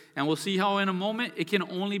earth. And we'll see how in a moment it can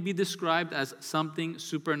only be described as something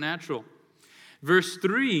supernatural. Verse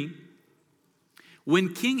 3,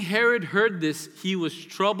 when King Herod heard this, he was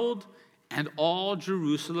troubled, and all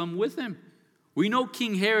Jerusalem with him. We know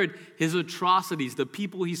King Herod, his atrocities, the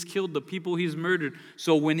people he's killed, the people he's murdered.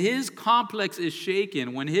 So when his complex is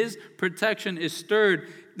shaken, when his protection is stirred,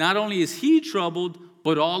 not only is he troubled,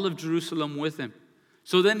 but all of Jerusalem with him.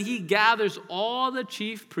 So then he gathers all the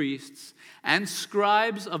chief priests and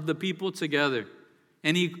scribes of the people together,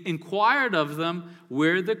 and he inquired of them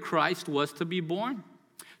where the Christ was to be born.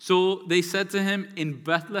 So they said to him, in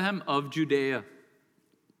Bethlehem of Judea.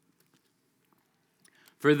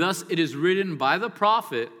 For thus it is written by the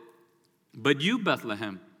prophet, but you,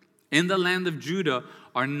 Bethlehem, in the land of Judah,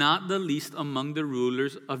 are not the least among the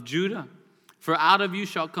rulers of Judah. For out of you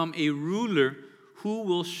shall come a ruler who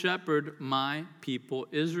will shepherd my people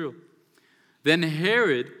Israel. Then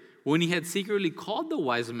Herod, when he had secretly called the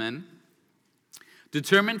wise men,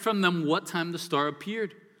 determined from them what time the star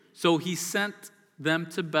appeared. So he sent them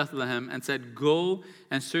to Bethlehem and said, go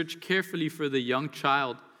and search carefully for the young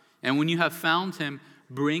child. And when you have found him,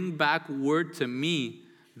 bring back word to me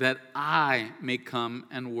that I may come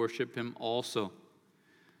and worship him also.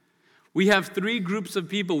 We have 3 groups of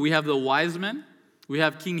people. We have the wise men, we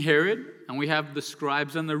have King Herod, and we have the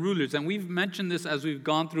scribes and the rulers. And we've mentioned this as we've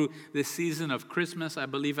gone through this season of Christmas, I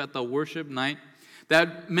believe at the worship night,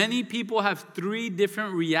 that many people have 3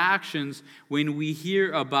 different reactions when we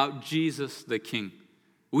hear about Jesus the King.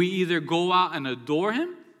 We either go out and adore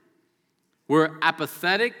him, we're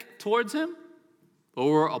apathetic towards him,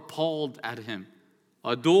 or we're appalled at him.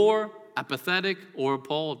 Adore, apathetic, or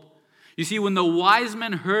appalled. You see, when the wise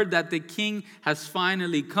men heard that the king has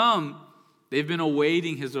finally come, they've been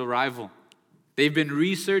awaiting his arrival. They've been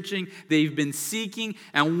researching, they've been seeking,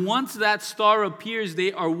 and once that star appears,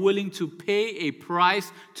 they are willing to pay a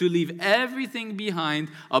price to leave everything behind,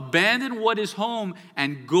 abandon what is home,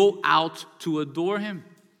 and go out to adore him.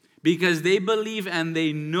 Because they believe and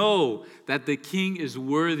they know that the king is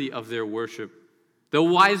worthy of their worship. The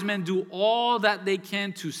wise men do all that they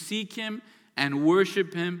can to seek him and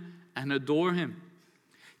worship him and adore him.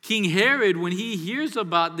 King Herod, when he hears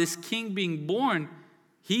about this king being born,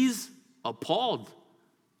 he's appalled.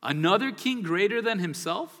 Another king greater than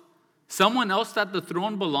himself? Someone else that the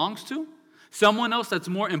throne belongs to? Someone else that's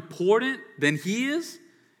more important than he is?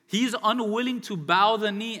 He's unwilling to bow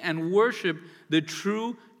the knee and worship the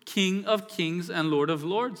true King of Kings and Lord of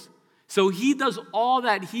Lords. So he does all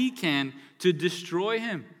that he can to destroy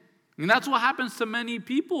him. And that's what happens to many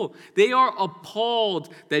people. They are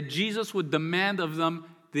appalled that Jesus would demand of them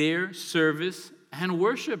their service and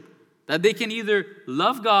worship. That they can either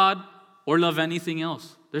love God or love anything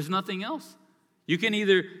else. There's nothing else. You can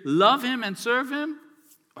either love him and serve him,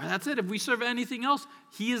 or that's it. If we serve anything else,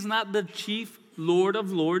 he is not the chief Lord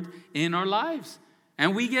of Lords in our lives.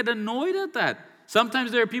 And we get annoyed at that.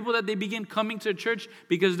 Sometimes there are people that they begin coming to church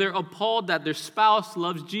because they're appalled that their spouse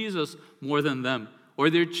loves Jesus more than them, or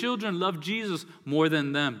their children love Jesus more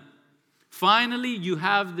than them. Finally, you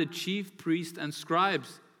have the chief priests and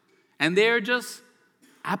scribes, and they are just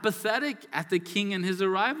apathetic at the king and his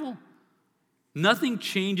arrival. Nothing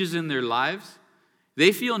changes in their lives.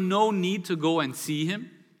 They feel no need to go and see him.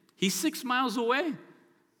 He's 6 miles away.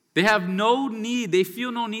 They have no need, they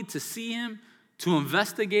feel no need to see him, to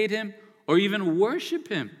investigate him, or even worship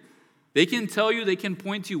him. They can tell you, they can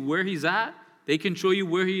point to you where he's at. They can show you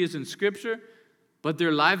where he is in Scripture. But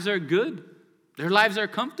their lives are good. Their lives are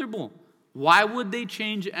comfortable. Why would they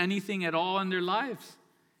change anything at all in their lives?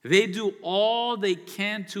 They do all they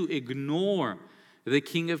can to ignore the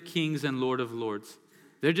King of Kings and Lord of Lords.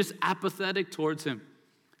 They're just apathetic towards him.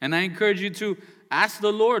 And I encourage you to ask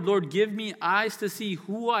the Lord, Lord, give me eyes to see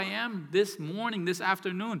who I am this morning, this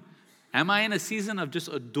afternoon. Am I in a season of just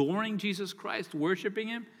adoring Jesus Christ, worshiping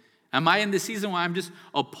him? Am I in the season where I'm just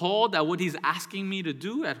appalled at what he's asking me to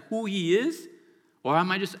do, at who he is? Or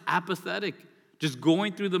am I just apathetic, just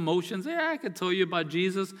going through the motions? Yeah, I could tell you about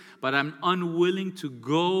Jesus, but I'm unwilling to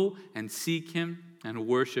go and seek him and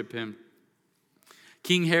worship him.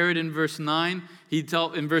 King Herod in verse 9,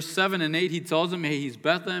 in verse 7 and 8, he tells him, hey, he's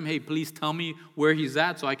Bethlehem. Hey, please tell me where he's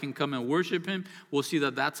at so I can come and worship him. We'll see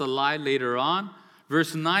that that's a lie later on.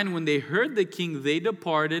 Verse 9, when they heard the king, they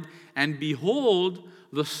departed, and behold,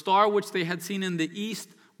 the star which they had seen in the east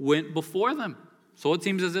went before them. So it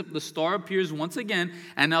seems as if the star appears once again,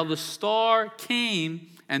 and now the star came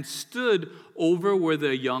and stood over where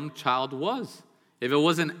the young child was. If it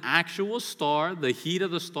was an actual star, the heat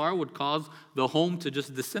of the star would cause the home to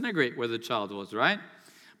just disintegrate where the child was, right?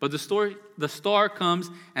 But the star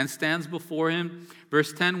comes and stands before him.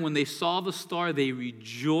 Verse 10, when they saw the star, they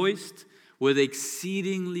rejoiced with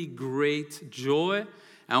exceedingly great joy.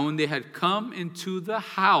 And when they had come into the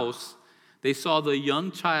house, they saw the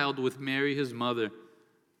young child with Mary his mother,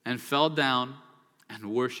 and fell down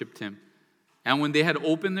and worshipped him. And when they had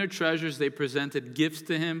opened their treasures, they presented gifts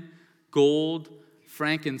to him, gold,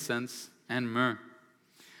 frankincense, and myrrh.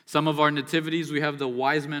 Some of our nativities, we have the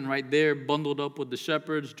wise men right there, bundled up with the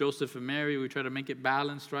shepherds, Joseph and Mary. We try to make it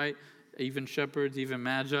balanced, right? Even shepherds, even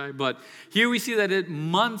magi. But here we see that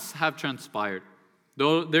months have transpired.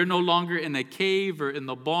 Though they're no longer in a cave or in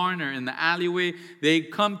the barn or in the alleyway, they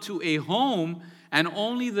come to a home, and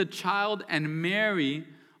only the child and Mary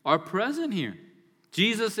are present here.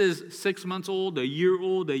 Jesus is 6 months old, a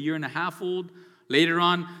year and a half old. Later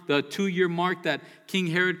on, the 2-year mark that King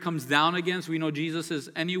Herod comes down against, we know Jesus is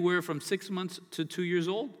anywhere from 6 months to 2 years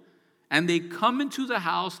old. And they come into the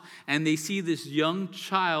house and they see this young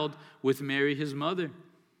child with Mary, his mother.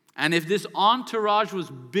 And if this entourage was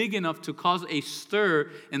big enough to cause a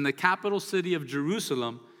stir in the capital city of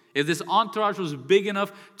Jerusalem, if this entourage was big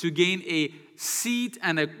enough to gain a seat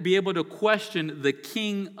and be able to question the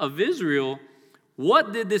king of Israel,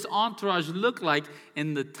 what did this entourage look like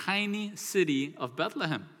in the tiny city of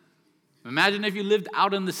Bethlehem? Imagine if you lived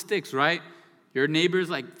out in the sticks, right? Your neighbor's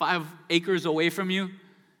like 5 acres away from you.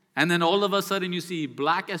 And then all of a sudden you see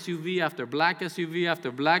black SUV after black SUV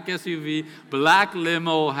after black SUV, black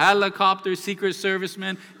limo, helicopter, Secret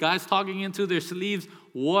Servicemen, guys talking into their sleeves.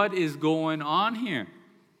 What is going on here?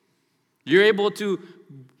 You're able to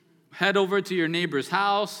head over to your neighbor's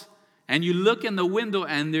house and you look in the window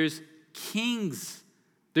and there's kings,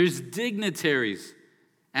 there's dignitaries,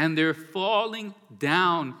 and they're falling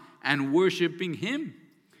down and worshiping him.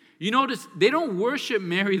 You notice they don't worship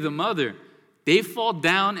Mary the mother. They fall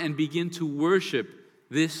down and begin to worship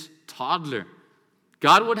this toddler.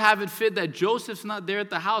 God would have it fit that Joseph's not there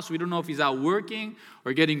at the house. We don't know if he's out working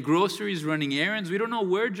or getting groceries, running errands. We don't know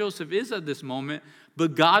where Joseph is at this moment.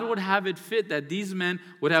 But God would have it fit that these men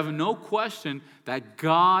would have no question that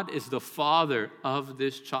God is the father of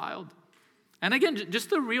this child. And again,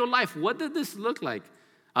 just the real life. What did this look like?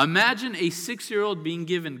 Imagine a 6-year-old being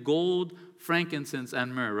given gold, frankincense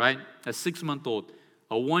and myrrh, right? A 6-month-old,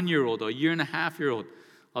 a 1-year-old, a 1.5-year-old.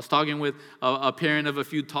 I was talking with a parent of a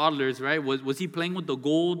few toddlers, right? Was he playing with the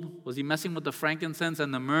gold? Was he messing with the frankincense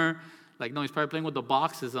and the myrrh? Like, no, he's probably playing with the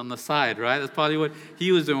boxes on the side, right? That's probably what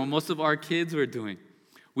he was doing, what most of our kids were doing.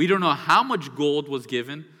 We don't know how much gold was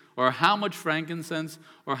given, or how much frankincense,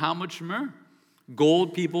 or how much myrrh.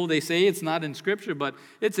 Gold, people, they say it's not in Scripture, but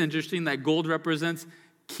it's interesting that gold represents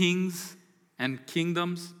kings and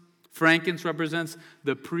kingdoms. Frankincense represents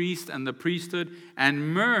the priest and the priesthood.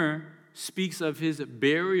 And myrrh speaks of his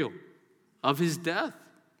burial, of his death.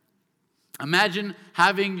 Imagine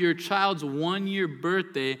having your child's 1-year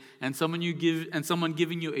birthday and someone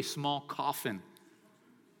giving you a small coffin.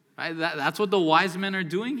 Right? That's what the wise men are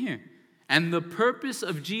doing here. And the purpose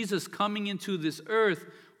of Jesus coming into this earth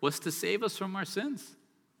was to save us from our sins.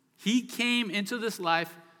 He came into this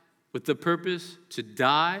life with the purpose to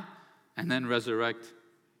die and then resurrect.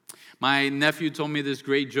 My nephew told me this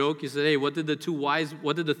great joke. He said, "Hey, what did the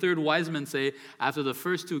third wise man say after the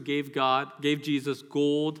first two gave Jesus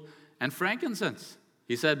gold and frankincense?"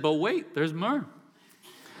 He said, "But wait, there's myrrh."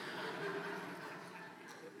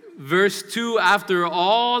 Verse 2, after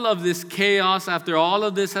all of this chaos, after all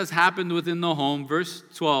of this has happened within the home, verse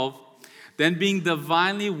 12, then being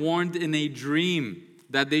divinely warned in a dream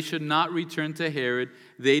that they should not return to Herod,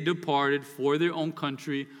 they departed for their own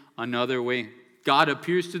country another way. God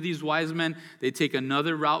appears to these wise men. They take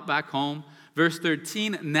another route back home. Verse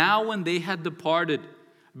 13, now when they had departed,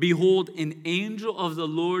 behold, an angel of the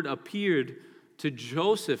Lord appeared to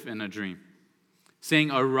Joseph in a dream, saying,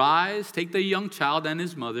 arise, take the young child and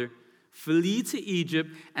his mother, flee to Egypt,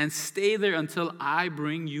 and stay there until I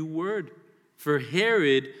bring you word. For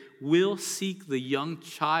Herod will seek the young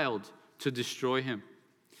child to destroy him.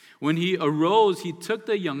 When he arose, he took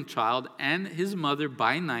the young child and his mother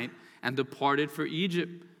by night and departed for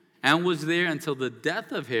Egypt, and was there until the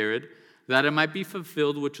death of Herod, that it might be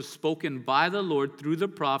fulfilled which was spoken by the Lord through the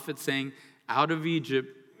prophet, saying, out of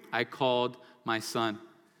Egypt I called my son.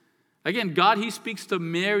 Again, God, he speaks to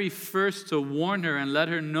Mary first to warn her and let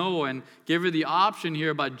her know and give her the option here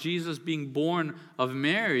about Jesus being born of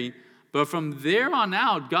Mary. But from there on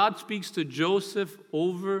out, God speaks to Joseph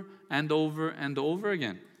over and over and over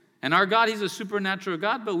again. And our God, he's a supernatural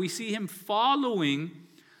God, but we see him following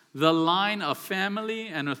the line of family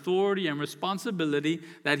and authority and responsibility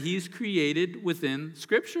that he's created within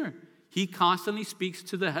Scripture. He constantly speaks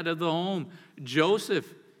to the head of the home,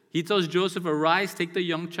 Joseph. He tells Joseph, arise, take the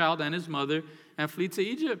young child and his mother, and flee to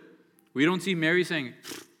Egypt. We don't see Mary saying,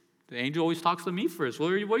 the angel always talks to me first.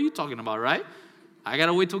 What are you talking about, right? I got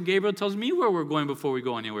to wait till Gabriel tells me where we're going before we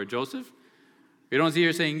go anywhere, Joseph. We don't see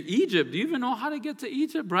her saying, Egypt. Do you even know how to get to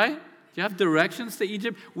Egypt, right? Do you have directions to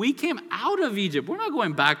Egypt? We came out of Egypt. We're not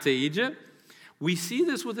going back to Egypt. We see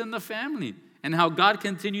this within the family and how God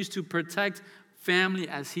continues to protect family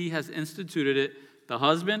as he has instituted it. The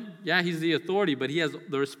husband, yeah, he's the authority, but he has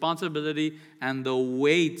the responsibility and the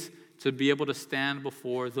weight to be able to stand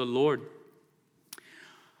before the Lord.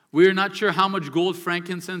 We are not sure how much gold,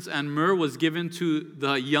 frankincense, and myrrh was given to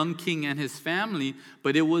the young king and his family,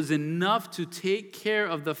 but it was enough to take care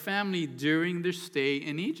of the family during their stay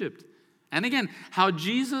in Egypt. And again, how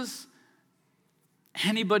Jesus,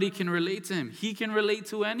 anybody can relate to him. He can relate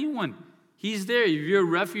to anyone. He's there. If you're a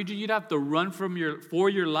refugee, you'd have to run for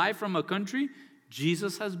your life from a country.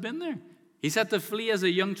 Jesus has been there. He's had to flee as a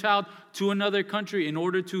young child to another country in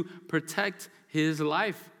order to protect his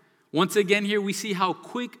life. Once again here we see how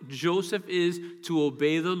quick Joseph is to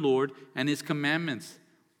obey the Lord and his commandments.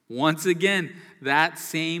 Once again, that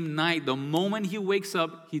same night, the moment he wakes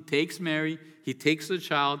up, he takes Mary, he takes the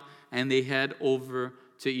child, and they head over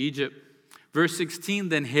to Egypt. Verse 16,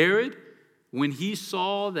 then Herod, when he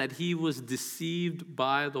saw that he was deceived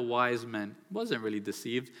by the wise men, wasn't really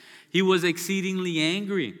deceived, he was exceedingly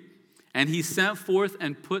angry, and he sent forth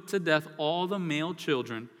and put to death all the male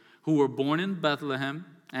children who were born in Bethlehem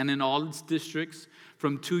and in all its districts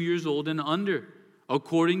from 2 years old and under,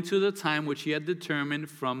 according to the time which he had determined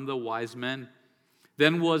from the wise men.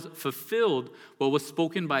 Then was fulfilled what was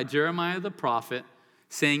spoken by Jeremiah the prophet,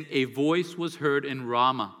 saying, a voice was heard in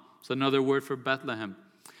Ramah. It's another word for Bethlehem.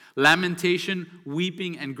 Lamentation,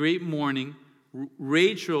 weeping, and great mourning.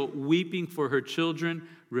 Rachel weeping for her children,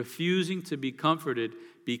 refusing to be comforted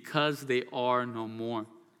because they are no more.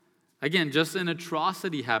 Again, just an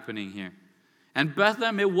atrocity happening here. And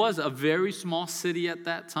Bethlehem, it was a very small city at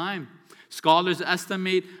that time. Scholars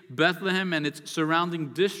estimate Bethlehem and its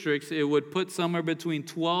surrounding districts, it would put somewhere between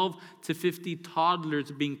 12 to 50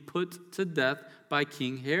 toddlers being put to death by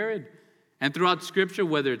King Herod. And throughout Scripture,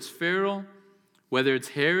 whether it's Pharaoh, whether it's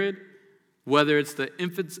Herod, Whether it's the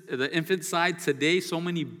infant side today, so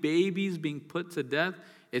many babies being put to death,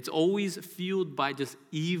 it's always fueled by just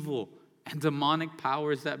evil and demonic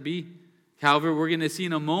powers that be. However, we're going to see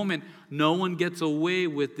in a moment, no one gets away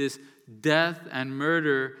with this death and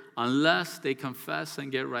murder unless they confess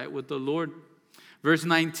and get right with the Lord. Verse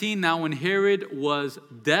 19, now when Herod was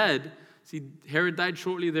dead, see, Herod died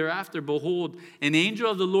shortly thereafter. Behold, an angel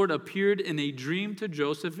of the Lord appeared in a dream to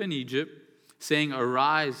Joseph in Egypt, saying,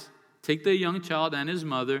 arise, take the young child and his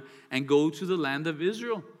mother, and go to the land of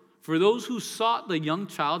Israel. For those who sought the young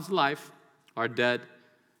child's life are dead.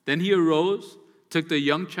 Then he arose, took the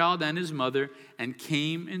young child and his mother, and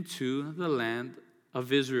came into the land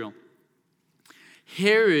of Israel.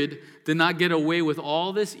 Herod did not get away with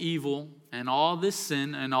all this evil and all this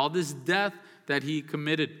sin and all this death that he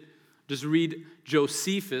committed. Just read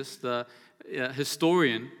Josephus, the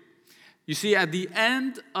historian. You see, at the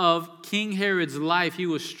end of King Herod's life, he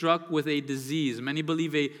was struck with a disease. Many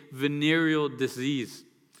believe a venereal disease.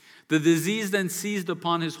 The disease then seized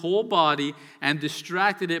upon his whole body and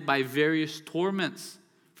distracted it by various torments.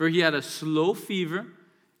 For he had a slow fever,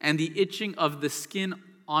 and the itching of the skin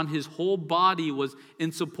on his whole body was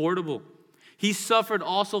insupportable. He suffered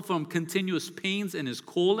also from continuous pains in his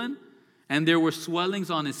colon, and there were swellings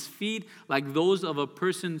on his feet like those of a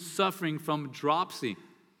person suffering from dropsy,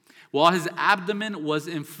 while his abdomen was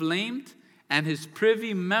inflamed and his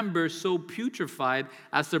privy members so putrefied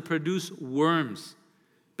as to produce worms.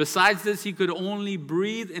 Besides this, he could only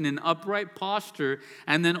breathe in an upright posture,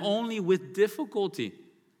 and then only with difficulty.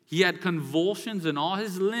 He had convulsions in all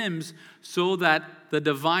his limbs, so that the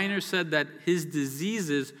diviner said that his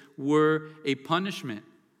diseases were a punishment.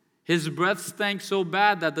 His breath stank so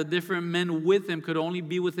bad that the different men with him could only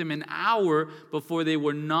be with him an hour before they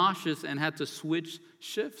were nauseous and had to switch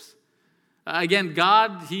shifts. Again,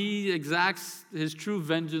 God, he exacts his true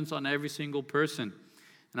vengeance on every single person.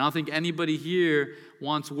 And I don't think anybody here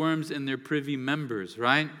wants worms in their privy members,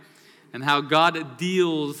 right? And how God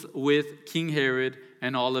deals with King Herod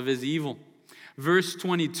and all of his evil. Verse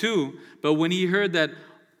 22, but when he heard that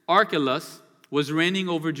Archelaus was reigning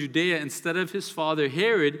over Judea instead of his father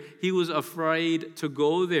Herod, he was afraid to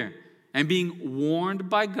go there. And being warned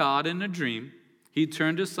by God in a dream, he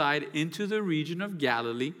turned aside into the region of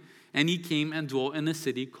Galilee, and he came and dwelt in a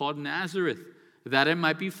city called Nazareth, that it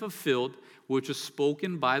might be fulfilled, which was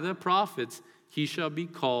spoken by the prophets, he shall be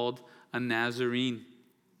called a Nazarene.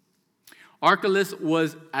 Archelaus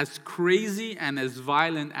was as crazy and as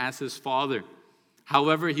violent as his father.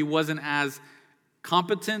 However, he wasn't as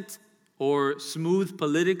competent or smooth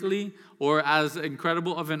politically or as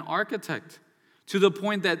incredible of an architect, to the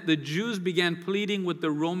point that the Jews began pleading with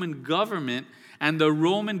the Roman government, and the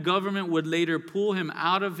Roman government would later pull him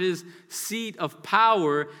out of his seat of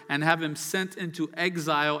power and have him sent into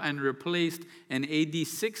exile and replaced in AD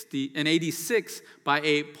 6 by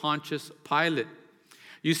a Pontius Pilate.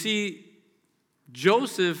 You see,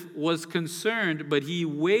 Joseph was concerned, but he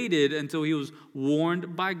waited until he was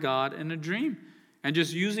warned by God in a dream. And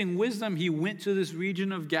just using wisdom, he went to this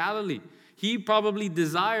region of Galilee. He probably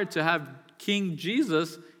desired to have King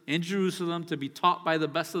Jesus in Jerusalem to be taught by the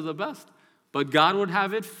best of the best. But God would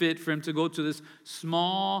have it fit for him to go to this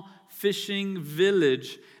small fishing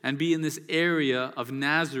village and be in this area of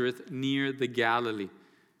Nazareth near the Galilee.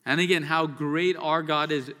 And again, how great our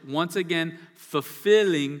God is, once again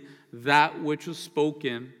fulfilling that which was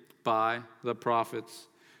spoken by the prophets.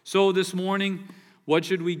 So this morning, what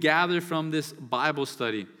should we gather from this Bible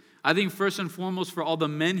study? I think first and foremost, for all the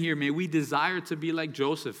men here, may we desire to be like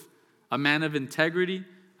Joseph, a man of integrity,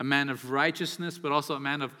 a man of righteousness, but also a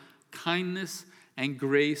man of kindness and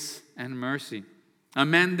grace and mercy. A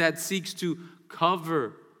man that seeks to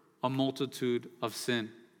cover a multitude of sin.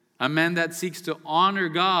 A man that seeks to honor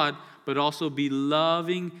God, but also be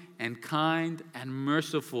loving and kind and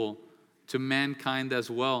merciful to mankind as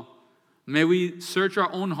well. May we search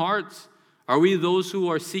our own hearts. Are we those who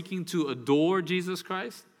are seeking to adore Jesus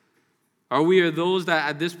Christ? Are we those that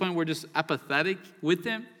at this point we're just apathetic with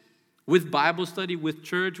him? With Bible study, with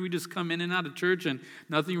church, we just come in and out of church and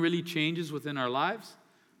nothing really changes within our lives?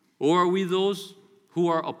 Or are we those who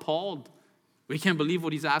are appalled? We can't believe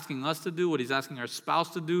what he's asking us to do, what he's asking our spouse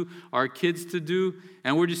to do, our kids to do,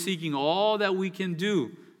 and we're just seeking all that we can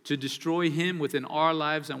do to destroy him within our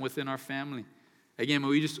lives and within our family. Again, may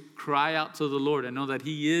we just cry out to the Lord and know that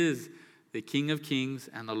he is the King of Kings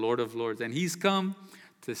and the Lord of Lords, and he's come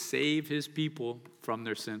to save his people from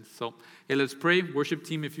their sins. So, hey, let's pray. Worship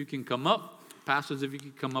team, if you can come up. Pastors, if you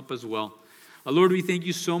can come up as well. Lord, we thank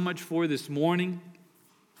you so much for this morning.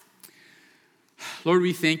 Lord,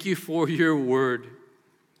 we thank you for your word.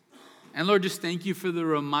 And Lord, just thank you for the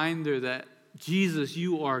reminder that Jesus,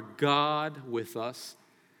 you are God with us.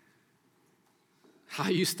 How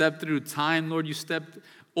you stepped through time, Lord. You stepped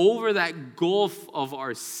over that gulf of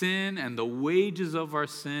our sin and the wages of our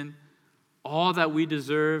sin, all that we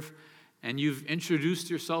deserve, and you've introduced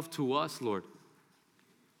yourself to us, Lord.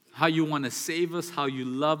 How you want to save us, how you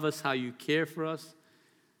love us, how you care for us,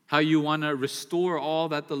 how you want to restore all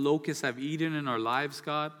that the locusts have eaten in our lives,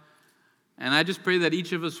 God. And I just pray that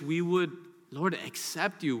each of us, we would, Lord,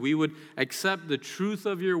 accept you. We would accept the truth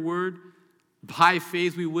of your word. By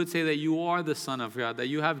faith, we would say that you are the Son of God, that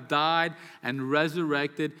you have died and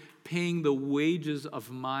resurrected, paying the wages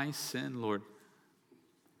of my sin, Lord.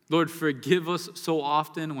 Lord, forgive us so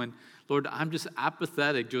often when, Lord, I'm just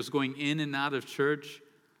apathetic, just going in and out of church.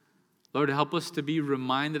 Lord, help us to be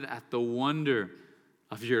reminded at the wonder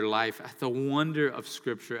of your life, at the wonder of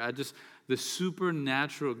Scripture, at just the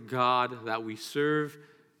supernatural God that we serve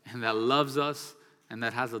and that loves us and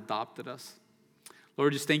that has adopted us.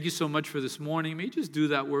 Lord, just thank you so much for this morning. May you just do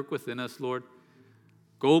that work within us, Lord.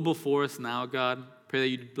 Go before us now, God. Pray that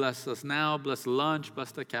you bless us now, bless lunch,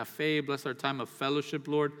 bless the cafe, bless our time of fellowship,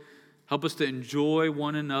 Lord. Help us to enjoy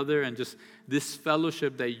one another and just this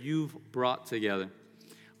fellowship that you've brought together.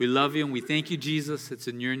 We love you and we thank you, Jesus. It's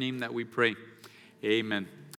in your name that we pray. Amen.